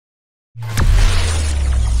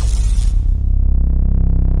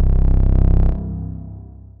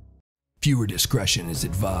Viewer discretion is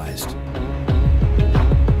advised.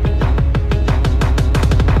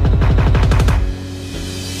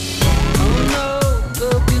 Oh no,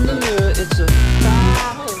 look in the mirror, it's a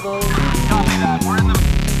 5-0. Copy that, we're in the...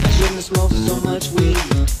 I shouldn't have smoked so much weed.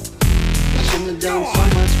 I shouldn't have done so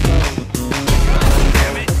much coke.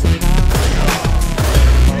 Damn it.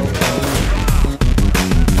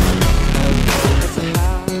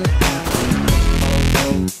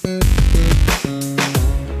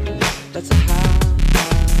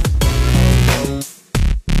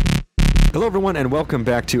 Hello everyone and welcome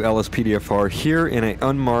back to LSPDFR here in an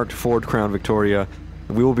unmarked Ford Crown Victoria.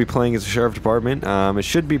 We will be playing as a sheriff department. It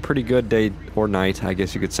should be pretty good day or night, I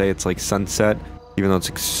guess you could say. It's like sunset, even though it's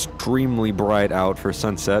extremely bright out for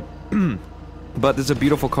sunset. But this is a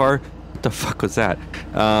beautiful car. What the fuck was that?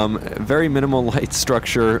 Very minimal light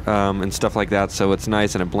structure and stuff like that, so it's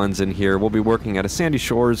nice and it blends in here. We'll be working at a Sandy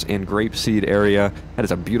Shores and Grapeseed area. That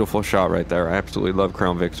is a beautiful shot right there. I absolutely love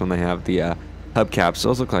Crown Vics when they have the hubcaps.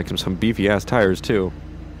 Those look like some beefy ass tires too.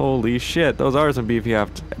 Holy shit, those are some beefy ass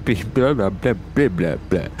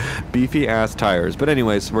tires. But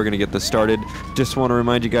anyways, we're gonna get this started. Just want to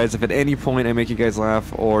remind you guys, if at any point I make you guys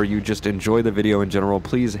laugh or you just enjoy the video in general,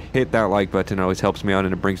 please hit that like button. It always helps me out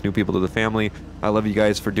and it brings new people to the family. I love you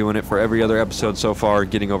guys for doing it for every other episode so far,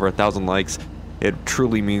 getting over 1,000 likes. It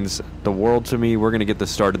truly means the world to me. We're gonna get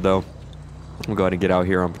this started though. We'll go ahead and get out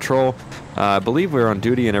here on patrol. I believe we're on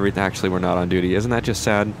duty and everything. Actually, we're not on duty. Isn't that just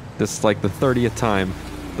sad? This is like the 30th time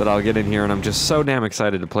that I'll get in here, and I'm just so damn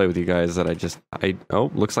excited to play with you guys that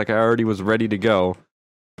oh, looks like I already was ready to go.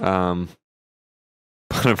 But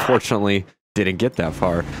unfortunately, didn't get that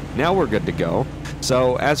far. Now we're good to go.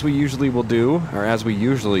 So, as we usually will do, or as we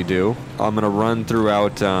usually do, I'm going to run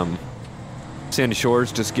throughout Sandy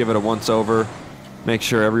Shores, just give it a once-over, make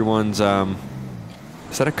sure everyone's...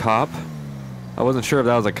 is that a cop? I wasn't sure if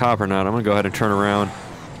that was a cop or not. I'm gonna go ahead and turn around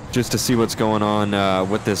just to see what's going on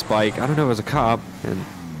with this bike. I don't know if it was a cop, and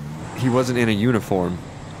he wasn't in a uniform.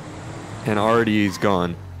 And already he's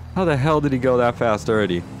gone. How the hell did he go that fast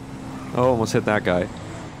already? Oh, almost hit that guy.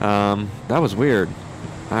 That was weird.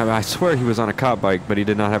 I swear he was on a cop bike, but he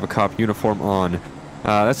did not have a cop uniform on.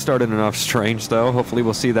 That started enough strange, though. Hopefully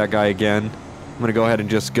we'll see that guy again. I'm gonna go ahead and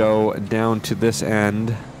just go down to this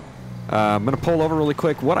end. I'm going to pull over really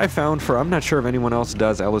quick. What I found for, I'm not sure if anyone else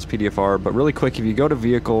does LSPDFR, but really quick, if you go to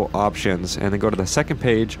vehicle options and then go to the second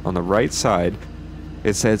page on the right side,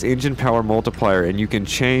 it says engine power multiplier, and you can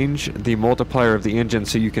change the multiplier of the engine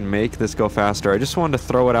so you can make this go faster. I just wanted to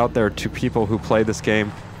throw it out there to people who play this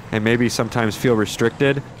game and maybe sometimes feel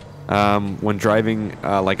restricted when driving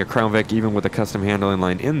like a Crown Vic, even with a custom handling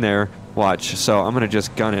line in there. Watch. So I'm going to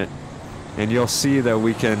just gun it, and you'll see that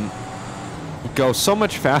we can go so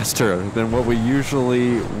much faster than what we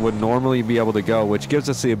usually would normally be able to go, which gives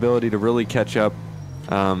us the ability to really catch up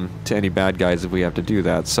to any bad guys if we have to do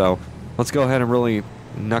that. So let's go ahead and really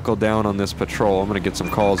knuckle down on this patrol. I'm going to get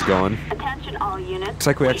some calls going. Attention all units. Looks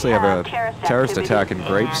like we actually have a terrorist attack in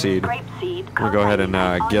Grapeseed. We'll go ahead and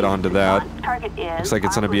get onto that. Looks like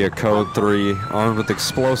it's going to be a code 3 armed with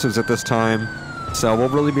explosives at this time. So we'll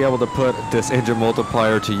really be able to put this engine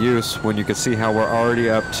multiplier to use when you can see how we're already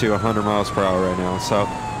up to 100 miles per hour right now. So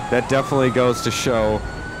that definitely goes to show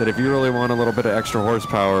that if you really want a little bit of extra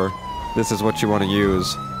horsepower, this is what you want to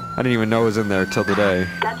use. I didn't even know it was in there till today.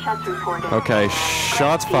 Gunshots reported. Okay,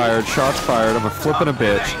 shots fired, shots fired. I'm flipping a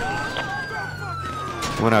bitch.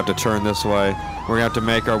 I'm going to have to turn this way. We're going to have to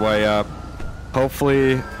make our way up.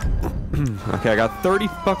 Hopefully... okay, I got 30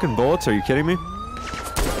 fucking bullets. Are you kidding me?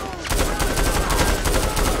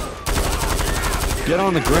 Get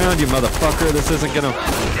on the ground, you motherfucker. This isn't gonna...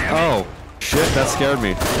 Oh, shit, that scared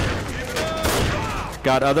me.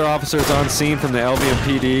 Got other officers on scene from the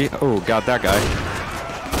LVMPD. Oh, got that guy.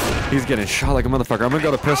 He's getting shot like a motherfucker. I'm gonna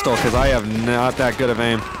go to pistol because I have not that good of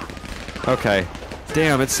aim. Okay.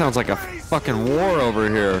 Damn, it sounds like a fucking war over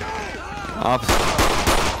here.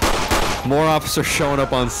 More officers showing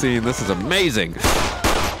up on scene. This is amazing.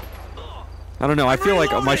 I don't know. I feel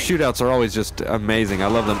like my shootouts are always just amazing. I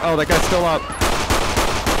love them. Oh, that guy's still up.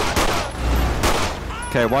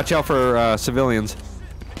 Okay, watch out for civilians.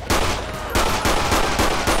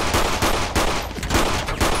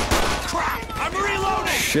 I'm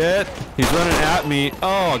reloading. Shit, he's running at me.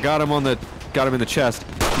 Oh, got him in the chest.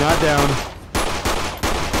 Not down.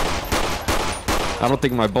 I don't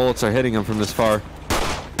think my bullets are hitting him from this far.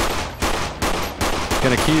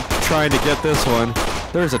 Gonna keep trying to get this one.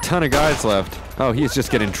 There's a ton of guys left. Oh, he's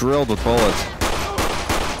just getting drilled with bullets.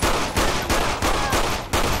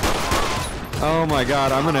 Oh my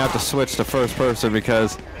god, I'm gonna have to switch to first person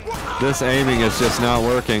because this aiming is just not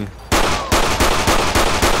working.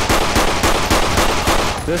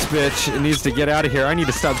 This bitch needs to get out of here. I need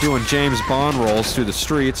to stop doing James Bond rolls through the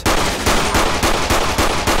streets.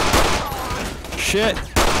 Shit.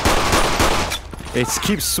 It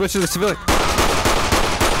keeps switching to civilian.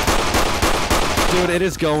 Dude, it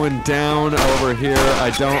is going down over here.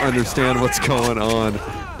 I don't understand what's going on.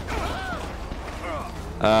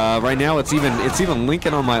 Right now, it's even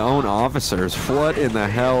linking on my own officers. What in the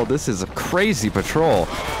hell? This is a crazy patrol.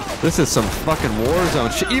 This is some fucking war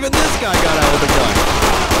zone shit. Even this guy got out with a gun.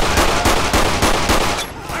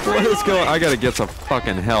 What is going on? I gotta get some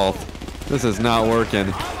fucking health. This is not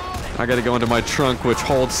working. I gotta go into my trunk, which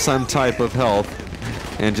holds some type of health,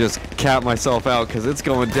 and just cap myself out because it's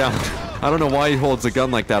going down. I don't know why he holds a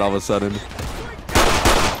gun like that all of a sudden.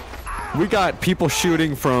 We got people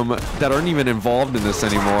shooting from that aren't even involved in this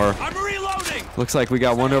anymore. I'm reloading. Looks like we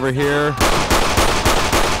got one over here.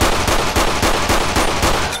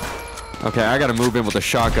 Okay, I gotta move in with a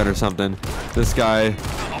shotgun or something. This guy.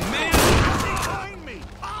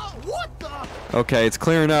 Okay, it's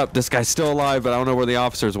clearing up. This guy's still alive, but I don't know where the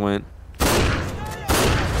officers went.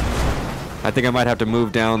 I think I might have to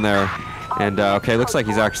move down there. And, okay, looks like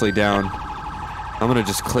he's actually down. I'm gonna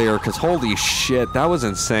just clear, because holy shit, that was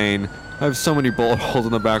insane. I have so many bullet holes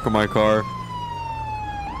in the back of my car.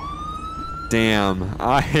 Damn.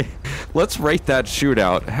 Let's rate that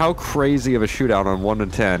shootout. How crazy of a shootout on 1 to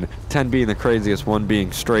 10? 10 being the craziest, 1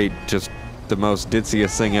 being straight, just the most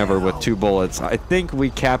ditziest thing ever with 2 bullets. I think we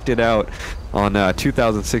capped it out on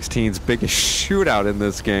 2016's biggest shootout in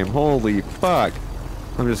this game. Holy fuck.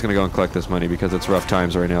 I'm just gonna go and collect this money because it's rough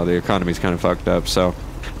times right now. The economy's kind of fucked up, so.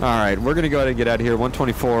 Alright, we're gonna go ahead and get out of here.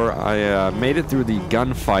 124, I made it through the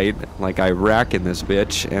gunfight like Iraq in this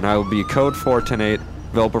bitch, and I will be code 4108.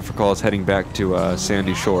 Developer for calls heading back to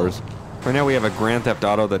Sandy Shores. Right now we have a Grand Theft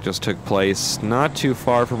Auto that just took place not too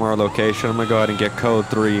far from our location. I'm gonna go ahead and get code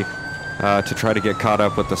 3 to try to get caught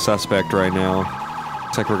up with the suspect right now.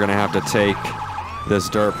 Looks like we're gonna have to take this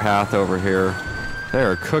dirt path over here. They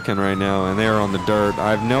are cooking right now, and they are on the dirt.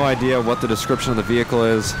 I have no idea what the description of the vehicle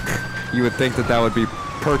is. You would think that that would be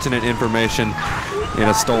pertinent information in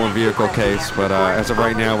a stolen vehicle case, but as of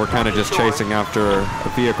right now, we're kind of just chasing after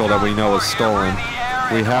a vehicle that we know is stolen.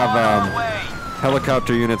 We have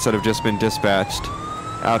helicopter units that have just been dispatched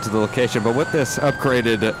out to the location, but with this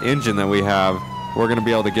upgraded engine that we have, we're going to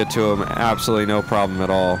be able to get to them absolutely no problem at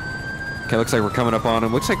all. Okay, looks like we're coming up on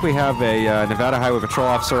him. Looks like we have a Nevada Highway Patrol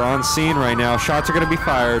officer on scene right now. Shots are going to be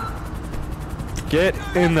fired. Get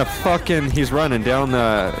in the fucking... He's running down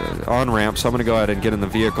the on-ramp, so I'm going to go ahead and get in the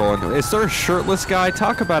vehicle. And is there a shirtless guy?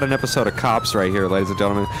 Talk about an episode of Cops right here, ladies and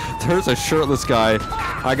gentlemen. There's a shirtless guy.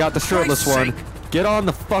 I got the shirtless one. Get on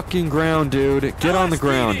the fucking ground, dude. Get on the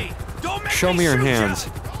ground. Show me your hands.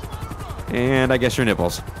 And I guess your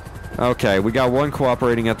nipples. Okay, we got one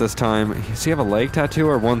cooperating at this time. Does he have a leg tattoo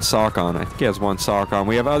or one sock on? I think he has one sock on.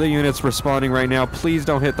 We have other units responding right now. Please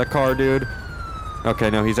don't hit the car, dude. Okay,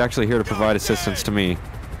 no, he's actually here to provide assistance to me.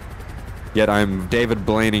 Yet I'm David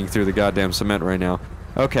Blaney through the goddamn cement right now.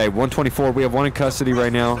 Okay, 124, we have one in custody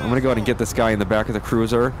right now. I'm gonna go ahead and get this guy in the back of the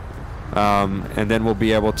cruiser. And then we'll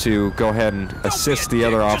be able to go ahead and assist the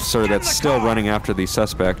other officer that's still running after the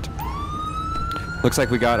suspect. Looks like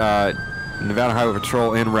we got Nevada Highway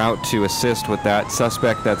Patrol en route to assist with that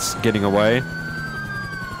suspect that's getting away.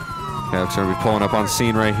 Okay, looks like we're pulling up on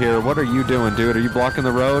scene right here. What are you doing, dude? Are you blocking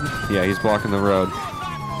the road? Yeah, he's blocking the road.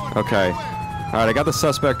 Okay. Alright, I got the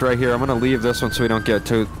suspect right here. I'm gonna leave this one so we don't get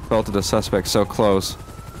both of the suspects so close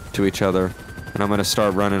to each other. And I'm gonna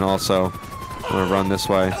start running also. I'm gonna run this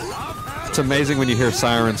way. It's amazing when you hear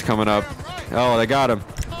sirens coming up. Oh, they got him.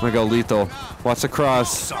 I'm gonna go lethal. Watch the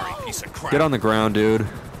cross. Sorry, piece of crap. Get on the ground, dude.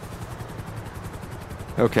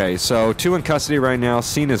 Okay, so 2 in custody right now.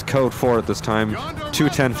 Scene is code 4 at this time.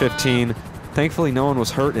 2-10-15. Thankfully, no one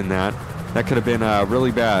was hurt in that. That could have been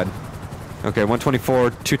really bad. Okay,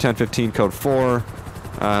 124, 2-10-15, code 4.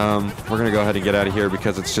 We're going to go ahead and get out of here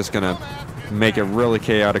because it's just going to make it really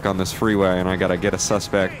chaotic on this freeway, and I got to get a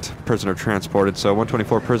suspect prisoner transported. So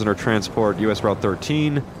 124 prisoner transport, US Route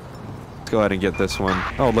 13. Go ahead and get this one.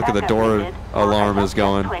 Oh, look at the door alarm is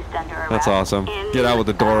going. That's awesome. Get out with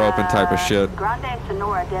the door open type of shit.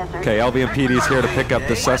 Okay, LVMPD's here to pick up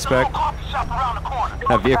the suspect.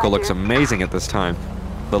 That vehicle looks amazing at this time.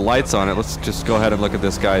 The lights on it, let's just go ahead and look at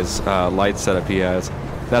this guy's light setup he has.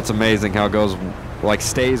 That's amazing how it goes, like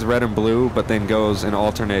stays red and blue, but then goes and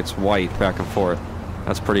alternates white back and forth.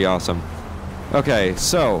 That's pretty awesome. Okay,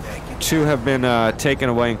 so 2 have been taken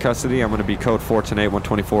away in custody. I'm going to be code 410-8,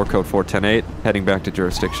 124, code 410-8, heading back to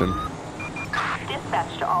jurisdiction.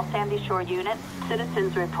 Dispatch to all Sandy Shore units.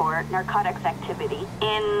 Citizens report narcotics activity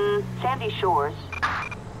in Sandy Shores.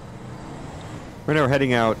 Right now we're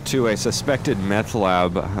heading out to a suspected meth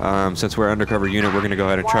lab. Since we're an undercover unit, we're going to go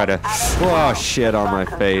ahead and try to... Oh, shit on my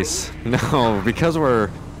face. No, because we're...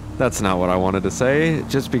 That's not what I wanted to say.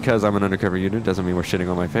 Just because I'm an undercover unit doesn't mean we're shitting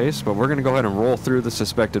on my face. But we're going to go ahead and roll through the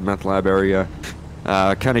suspected meth lab area.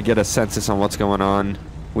 Kind of get a census on what's going on.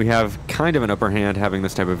 We have kind of an upper hand having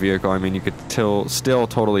this type of vehicle. I mean, you could still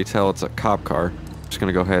totally tell it's a cop car. Just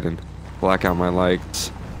going to go ahead and black out my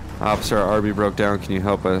lights. Officer, RB broke down. Can you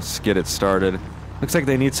help us get it started? Looks like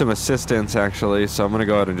they need some assistance, actually, so I'm going to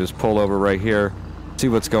go ahead and just pull over right here, see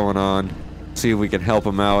what's going on, see if we can help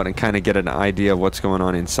them out, and kind of get an idea of what's going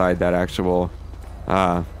on inside that actual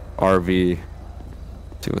RV.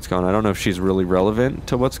 See what's going on. I don't know if she's really relevant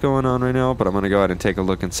to what's going on right now, but I'm going to go ahead and take a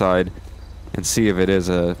look inside and see if it is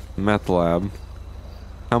a meth lab.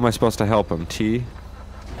 How am I supposed to help them? T?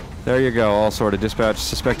 There you go, all sort of dispatch,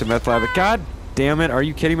 suspected meth lab. God damn it, are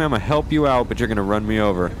you kidding me? I'm gonna help you out, but you're gonna run me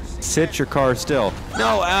over. Sit your car still.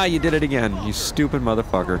 No, you did it again, you stupid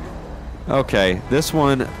motherfucker. Okay, this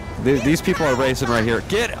one, these people are racing right here.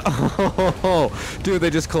 Get, oh, dude, they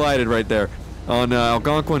just collided right there on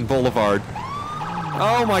Algonquin Boulevard.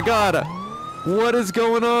 Oh my god, what is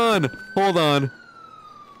going on? Hold on.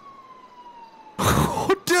 Oh,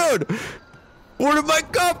 dude, where did my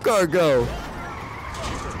cop car go?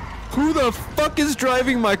 Who the fuck is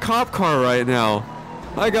driving my cop car right now?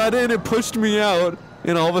 I got in, it pushed me out,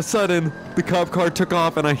 and all of a sudden, the cop car took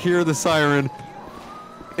off and I hear the siren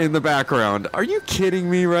in the background. Are you kidding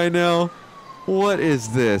me right now? What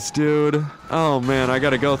is this, dude? Oh man, I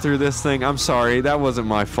gotta go through this thing. I'm sorry, that wasn't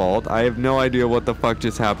my fault. I have no idea what the fuck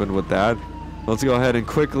just happened with that. Let's go ahead and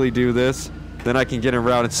quickly do this. Then I can get en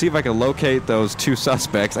route and see if I can locate those two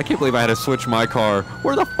suspects. I can't believe I had to switch my car.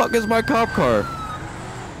 Where the fuck is my cop car?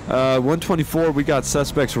 124, we got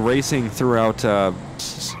suspects racing throughout, I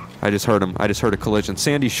just heard them. I just heard a collision.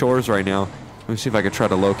 Sandy Shores right now. Let me see if I can try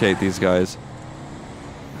to locate these guys.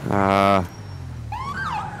 Get out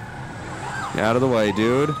of the way,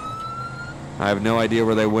 dude. I have no idea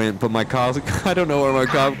where they went, but my car, I don't know where my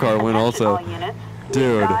cop car went also.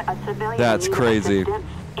 Dude, that's crazy.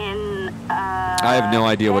 I have no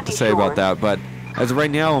idea what to say about that, but as of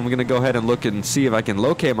right now, I'm going to go ahead and look and see if I can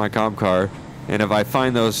locate my cop car. And if I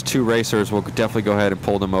find those two racers, we'll definitely go ahead and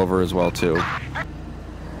pull them over as well, too.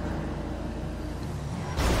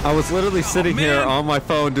 I was literally sitting here on my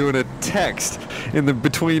phone doing a text in the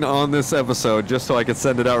between on this episode just so I could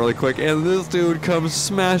send it out really quick. And this dude comes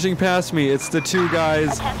smashing past me. It's the two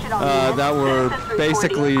guys that were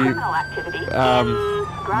basically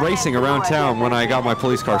racing around town when I got my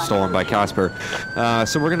police car stolen by Casper.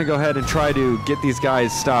 So we're going to go ahead and try to get these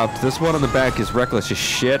guys stopped. This one on the back is reckless as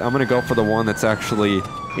shit. I'm going to go for the one that's actually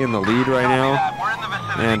in the lead right now.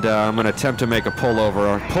 And I'm going to attempt to make a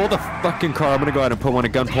pullover. Pull the fucking car. I'm going to go ahead and put one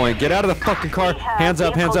at gunpoint. Get out of the fucking car. Hands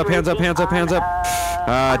up, hands up, hands up, hands up, hands up.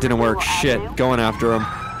 It didn't work. Shit. Going after him.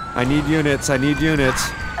 I need units. I need units.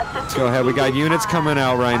 Let's go ahead. We got units coming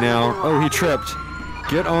out right now. Oh, he tripped.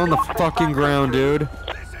 Get on the fucking ground, dude.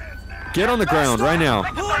 Get on the ground right now.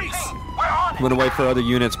 I'm going to wait for other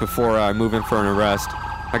units before I move in for an arrest.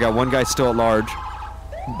 I got one guy still at large,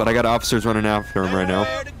 but I got officers running after him right now.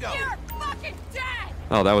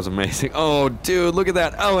 Oh, that was amazing. Oh, dude, look at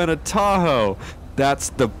that. Oh, and a Tahoe. That's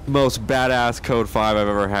the most badass Code 5 I've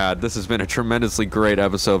ever had. This has been a tremendously great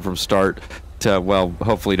episode from start to, well,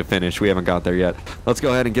 hopefully to finish. We haven't got there yet. Let's go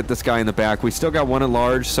ahead and get this guy in the back. We still got one at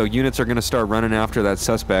large, so units are going to start running after that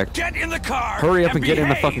suspect. Get in the car! Hurry up and get in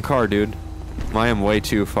the fucking car, dude. I am way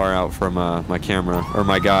too far out from my camera, or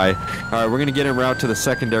my guy. All right, we're going to get en route to the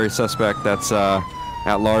secondary suspect that's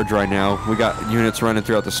at large right now. We got units running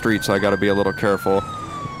throughout the street, so I got to be a little careful.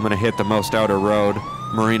 I'm going to hit the most outer road,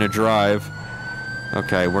 Marina Drive.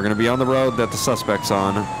 Okay, we're going to be on the road that the suspect's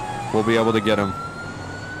on. We'll be able to get him.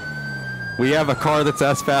 We have a car that's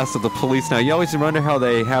as fast as the police now. You always wonder how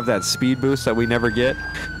they have that speed boost that we never get.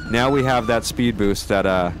 Now we have that speed boost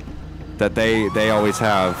that they always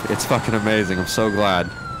have. It's fucking amazing. I'm so glad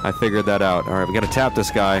I figured that out. All right, we got to tap this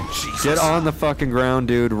guy. Jesus. Get on the fucking ground,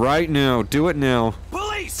 dude, right now. Do it now.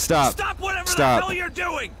 Police! Stop. Stop whatever Stop. the hell you're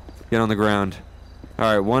doing! Get on the ground.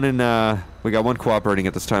 All right, one in, we got one cooperating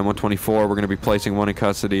at this time, 124. We're going to be placing one in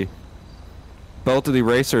custody. Both of the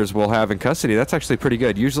racers we'll have in custody. That's actually pretty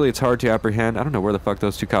good. Usually it's hard to apprehend. I don't know where the fuck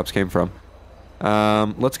those two cops came from.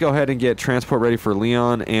 Let's go ahead and get transport ready for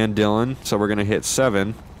Leon and Dylan. So we're going to hit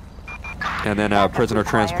 7. And then prisoner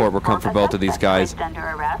transport will come for both of these guys.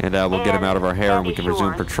 And we'll get them out of our hair and we can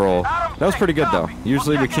resume patrol. That was pretty good, though.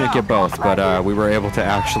 Usually we can't get both, but we were able to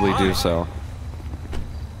actually do so.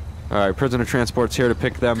 Alright, prisoner transport's here to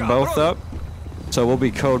pick them both up. So we'll be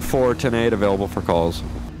code 410-8 available for calls.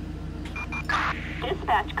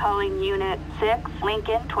 Dispatch calling Unit 6,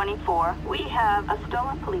 Lincoln 24. We have a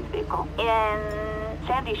stolen police vehicle in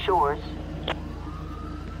Sandy Shores.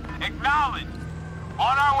 Acknowledged.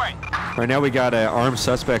 On our way. Right now we got armed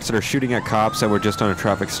suspects that are shooting at cops that were just on a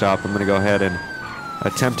traffic stop. I'm going to go ahead and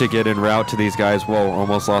attempt to get en route to these guys. Whoa,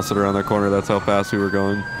 almost lost it around the corner. That's how fast we were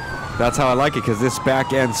going. That's how I like it, because this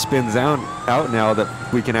back end spins out now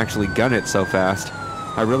that we can actually gun it so fast.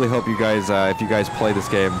 I really hope you guys, if you guys play this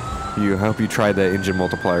game, I hope you try the engine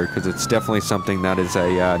multiplier, because it's definitely something that is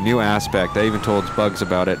a new aspect. I even told Bugs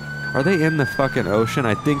about it. Are they in the fucking ocean?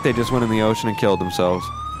 I think they just went in the ocean and killed themselves.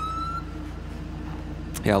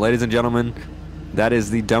 Yeah, ladies and gentlemen, that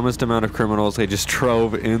is the dumbest amount of criminals. They just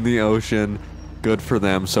drove in the ocean. Good for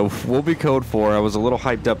them. So we'll be code 4. I was a little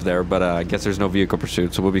hyped up there, but I guess there's no vehicle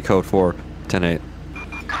pursuit, so we'll be code 4, 10-8.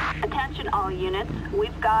 Attention all units.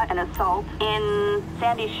 We've got an assault in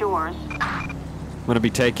Sandy Shores. I'm going to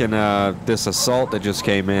be taking this assault that just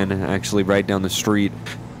came in, actually right down the street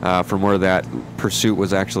from where that pursuit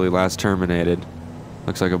was actually last terminated.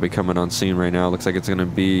 Looks like it'll be coming on scene right now. Looks like it's going to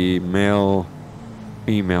be male...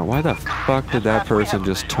 female. Why the fuck did that person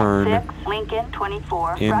just turn 6, Lincoln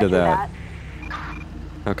 24. into Roger that?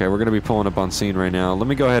 Okay, we're going to be pulling up on scene right now. Let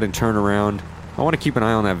me go ahead and turn around. I want to keep an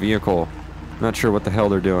eye on that vehicle. I'm not sure what the hell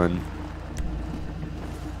they're doing.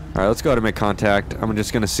 Alright, let's go ahead and make contact. I'm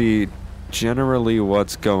just going to see generally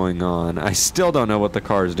what's going on. I still don't know what the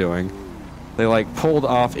car is doing. They like pulled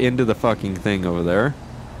off into the fucking thing over there.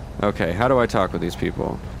 Okay, how do I talk with these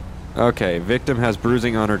people? Okay, victim has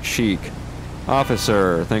bruising on her cheek.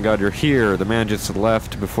 Officer, thank God you're here. The man just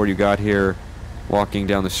left before you got here. Walking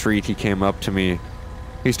down the street, he came up to me.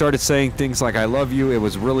 He started saying things like, I love you. It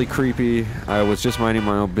was really creepy. I was just minding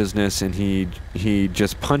my own business, and he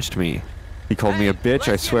just punched me. He called me a bitch.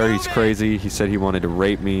 I swear he's crazy. He said he wanted to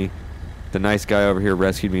rape me. The nice guy over here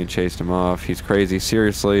rescued me and chased him off. He's crazy.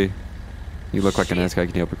 Seriously. You look like a nice guy.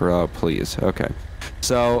 Can you help a girl out, please? Okay.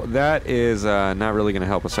 So that is not really going to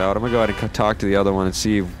help us out. I'm going to go ahead and talk to the other one and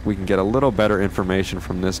see if we can get a little better information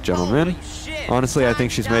from this gentleman. Honestly, I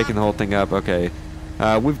think she's making the whole thing up. Okay.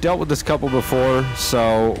 We've dealt with this couple before,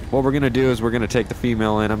 so what we're going to do is we're going to take the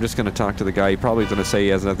female in. I'm just going to talk to the guy. He probably is going to say he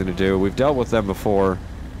has nothing to do. We've dealt with them before.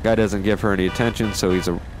 Guy doesn't give her any attention, so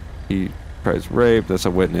he tries rape. That's a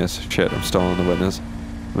witness. Shit, I'm stalling the witness.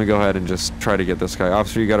 Let me go ahead and just try to get this guy.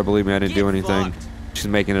 Officer, you got to believe me, I didn't do anything. She's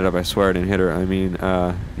making it up. I swear I didn't hit her. I mean,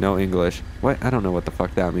 no English. What? I don't know what the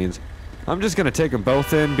fuck that means. I'm just going to take them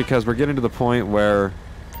both in because we're getting to the point where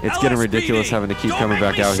it's getting ridiculous having to keep coming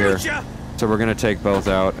back out here. So we're going to take both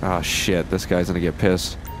out. Oh, shit. This guy's going to get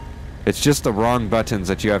pissed. It's just the wrong buttons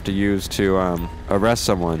that you have to use to arrest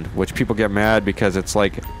someone, which people get mad because it's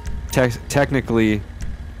like technically...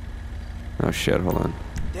 Oh, shit. Hold on.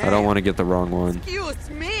 Damn. I don't want to get the wrong one. Excuse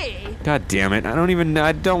me. God damn it.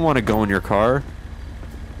 I don't want to go in your car.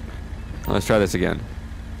 Let's try this again.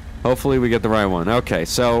 Hopefully we get the right one. Okay,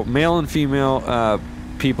 so male and female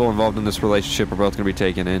people involved in this relationship are both going to be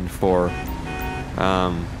taken in for,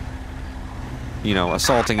 you know,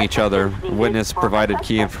 assaulting each other. Witness provided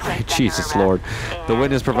key information. Jesus Lord. The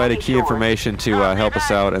witness provided key information to help us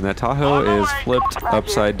out, and that Tahoe is flipped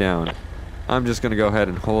upside down. I'm just going to go ahead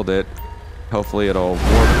and hold it. Hopefully it'll warp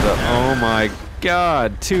the... Oh my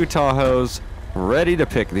God. 2 Tahoes ready to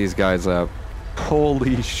pick these guys up.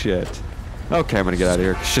 Holy shit. Okay, I'm going to get out of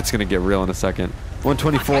here. Shit's going to get real in a second.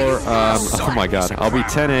 124, oh my God. I'll be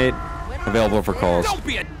 10-8, available for calls.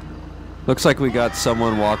 Looks like we got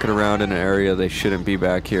someone walking around in an area they shouldn't be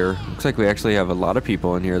back here. Looks like we actually have a lot of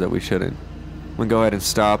people in here that we shouldn't. I'm going to go ahead and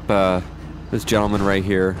stop this gentleman right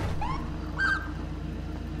here.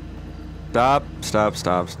 Stop, stop,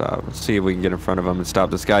 stop, stop. Let's see if we can get in front of him and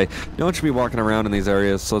stop this guy. No one should be walking around in these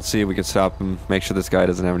areas, so let's see if we can stop him. Make sure this guy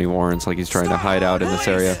doesn't have any warrants, like he's trying to hide out in this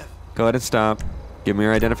area. Go ahead and stop. Give me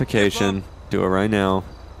your identification. Do it right now.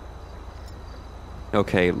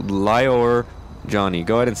 Okay, Lior Johnny.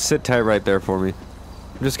 Go ahead and sit tight right there for me.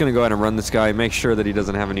 I'm just going to go ahead and run this guy, make sure that he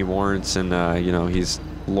doesn't have any warrants and, you know, he's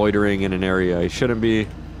loitering in an area he shouldn't be.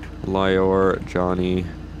 Lior Johnny.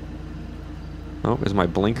 Oh, is my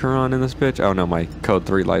blinker on in this bitch? Oh no, my code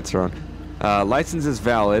 3 lights are on. License is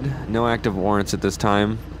valid. No active warrants at this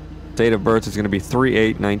time. Date of birth is going to be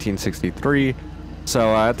 3/8/1963.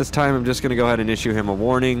 So at this time, I'm just going to go ahead and issue him a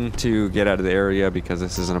warning to get out of the area because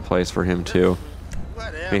this isn't a place for him to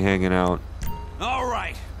be hanging out. All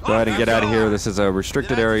right. Go ahead and get out of here. This is a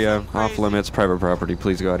restricted area, off limits, private property.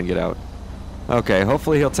 Please go ahead and get out. Okay,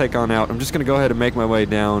 hopefully he'll take on out. I'm just going to go ahead and make my way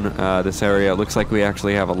down this area. It looks like we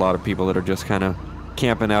actually have a lot of people that are just kind of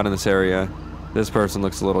camping out in this area. This person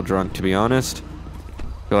looks a little drunk, to be honest.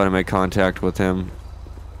 Go ahead and make contact with him.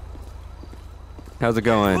 How's it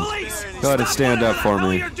going? Police! Go ahead and stand up for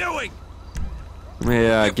me. What the hell are you doing?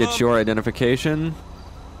 Let me get your identification.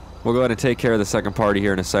 We'll go ahead and take care of the second party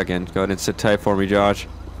here in a second. Go ahead and sit tight for me, Josh.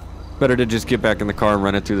 Better to just get back in the car and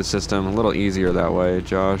run it through the system. A little easier that way,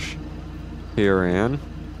 Josh. Here and...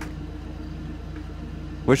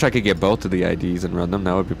 Wish I could get both of the IDs and run them.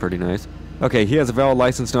 That would be pretty nice. Okay, he has a valid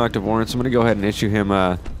license, no active warrant, so I'm going to go ahead and issue him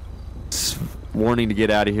a warning to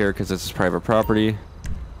get out of here because this is private property.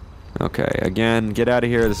 Okay, again, get out of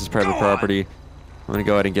here. This is private property. I'm going to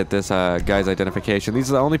go ahead and get this guy's identification. These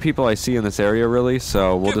are the only people I see in this area, really,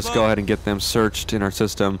 so we'll just go ahead and get them searched in our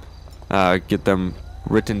system, get them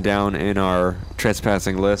written down in our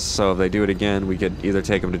trespassing list, so if they do it again, we could either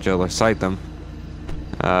take them to jail or cite them.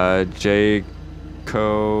 Jacobus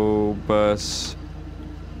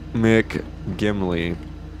McGimley.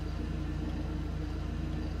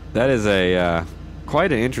 That is a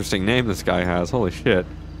quite an interesting name this guy has. Holy shit.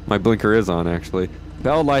 My blinker is on, actually.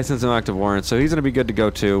 Valid license and active warrant, so he's going to be good to go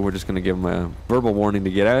too. We're just going to give him a verbal warning to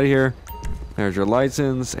get out of here. There's your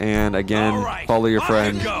license, and again, follow your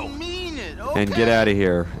friend and get out of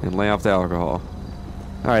here and lay off the alcohol.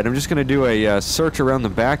 Alright, I'm just going to do a search around the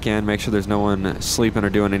back end, make sure there's no one sleeping or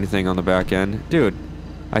doing anything on the back end. Dude,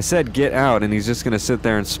 I said get out, and he's just going to sit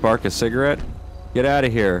there and spark a cigarette? Get out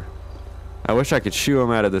of here. I wish I could shoo him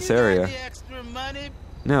out of this area.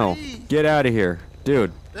 No, get out of here.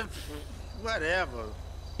 Dude. Whatever.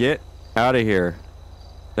 Get out of here.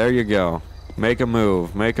 There you go. Make a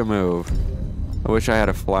move. Make a move. I wish I had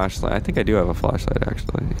a flashlight. I think I do have a flashlight,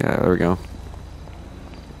 actually. Yeah, there we go.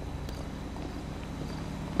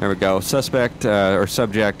 There we go. Suspect, or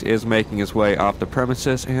subject, is making his way off the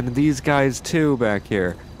premises, and these guys, too, back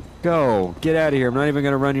here. Go. Get out of here. I'm not even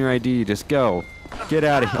going to run your ID. Just go. Get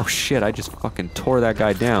out of here. Oh, shit. I just fucking tore that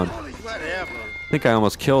guy down. Whatever. I think I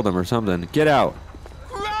almost killed him or something. Get out.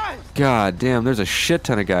 God damn, there's a shit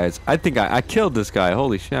ton of guys. I think I killed this guy.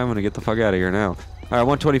 Holy shit, I'm gonna get the fuck out of here now. Alright,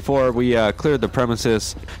 124, we cleared the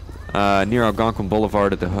premises near Algonquin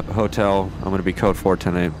Boulevard at the hotel. I'm gonna be code 4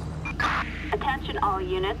 tonight. Attention all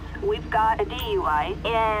units, we've got a DUI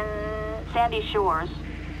in Sandy Shores.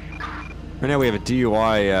 Right now we have a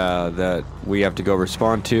DUI that we have to go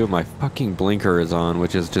respond to. My fucking blinker is on,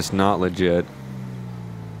 which is just not legit.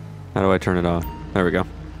 How do I turn it off? There we go.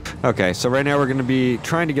 Okay, so right now we're going to be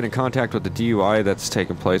trying to get in contact with the DUI that's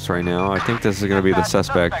taking place right now. I think this is going to be the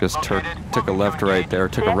suspect. Just took a left right there.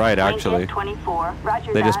 Took a right, actually.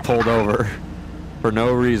 They just pulled over for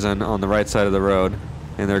no reason on the right side of the road.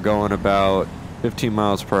 And they're going about 15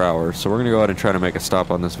 miles per hour. So we're going to go ahead and try to make a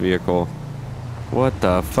stop on this vehicle. What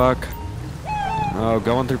the fuck? Oh,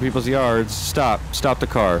 going through people's yards. Stop. Stop the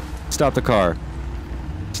car. Stop the car.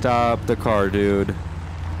 Stop the car, dude.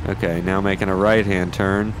 Okay, now making a right-hand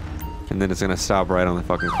turn. And then it's gonna stop right on the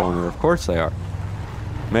fucking corner. Of course they are.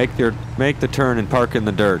 Make the turn and park in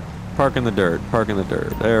the dirt. Park in the dirt. Park in the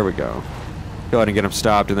dirt. There we go. Go ahead and get them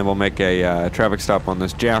stopped, and then we'll make a traffic stop on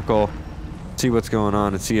this jackal. See what's going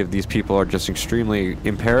on and see if these people are just extremely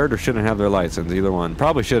impaired or shouldn't have their license. Either one.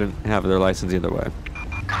 Probably shouldn't have their license either way.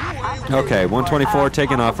 Okay, 124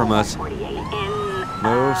 taking off from us.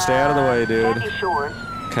 Move, stay out of the way, dude.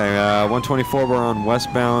 Okay, 124, we're on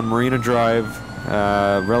westbound Marina Drive.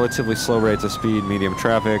 Relatively slow rates of speed, medium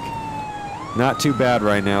traffic. Not too bad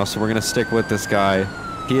right now, so we're going to stick with this guy.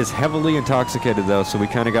 He is heavily intoxicated, though, so we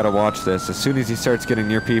kind of got to watch this. As soon as he starts getting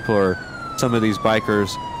near people or some of these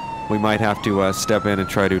bikers, we might have to step in and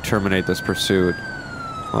try to terminate this pursuit.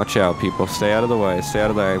 Watch out, people. Stay out of the way. Stay out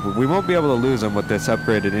of the way. We won't be able to lose him with this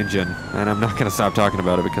upgraded engine, and I'm not going to stop talking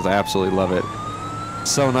about it because I absolutely love it.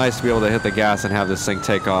 So nice to be able to hit the gas and have this thing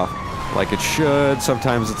take off like it should.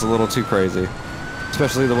 Sometimes it's a little too crazy,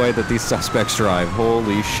 especially the way that these suspects drive.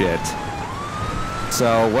 Holy shit.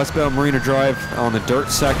 So westbound Marina Drive on the dirt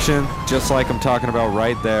section, just like I'm talking about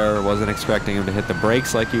right there. Wasn't expecting him to hit the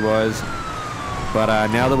brakes like he was, but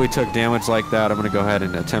now that we took damage like that, I'm going to go ahead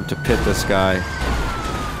and attempt to pit this guy,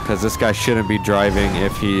 because this guy shouldn't be driving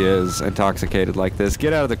if he is intoxicated like this.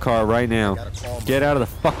 Get out of the car right now. Get out of the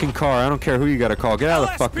fucking car. I don't care who you gotta call. Get out of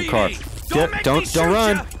the fucking car. Don't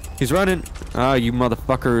run. He's running. Ah, you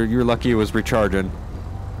motherfucker. You're lucky he was recharging.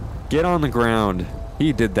 Get on the ground.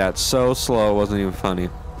 He did that so slow, it wasn't even funny.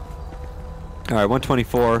 Alright,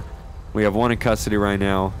 124. We have one in custody right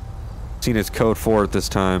now. Seen his code 4 at this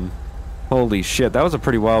time. Holy shit, that was a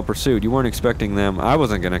pretty wild pursuit. You weren't expecting them. I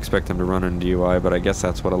wasn't going to expect them to run in DUI, but I guess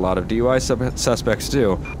that's what a lot of DUI suspects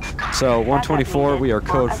do. So, 124, we are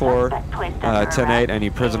code 4, 10-8, I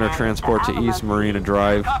need prisoner transport to East Marina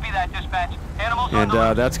Drive. Copy that, dispatch. Animals And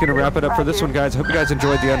that's going to wrap it up for this one, guys. Hope you guys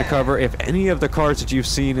enjoyed the undercover. If any of the cars that you've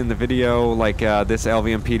seen in the video, like this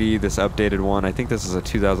LVMPD, this updated one, I think this is a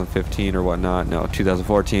 2015 or whatnot, no,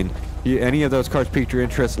 2014. Any of those cars piqued your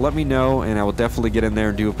interest, let me know, and I will definitely get in there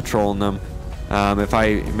and do a patrol in them. If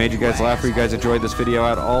I made you guys laugh or you guys enjoyed this video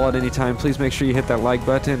at all at any time, please make sure you hit that like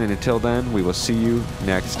button, and until then, we will see you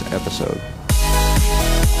next episode.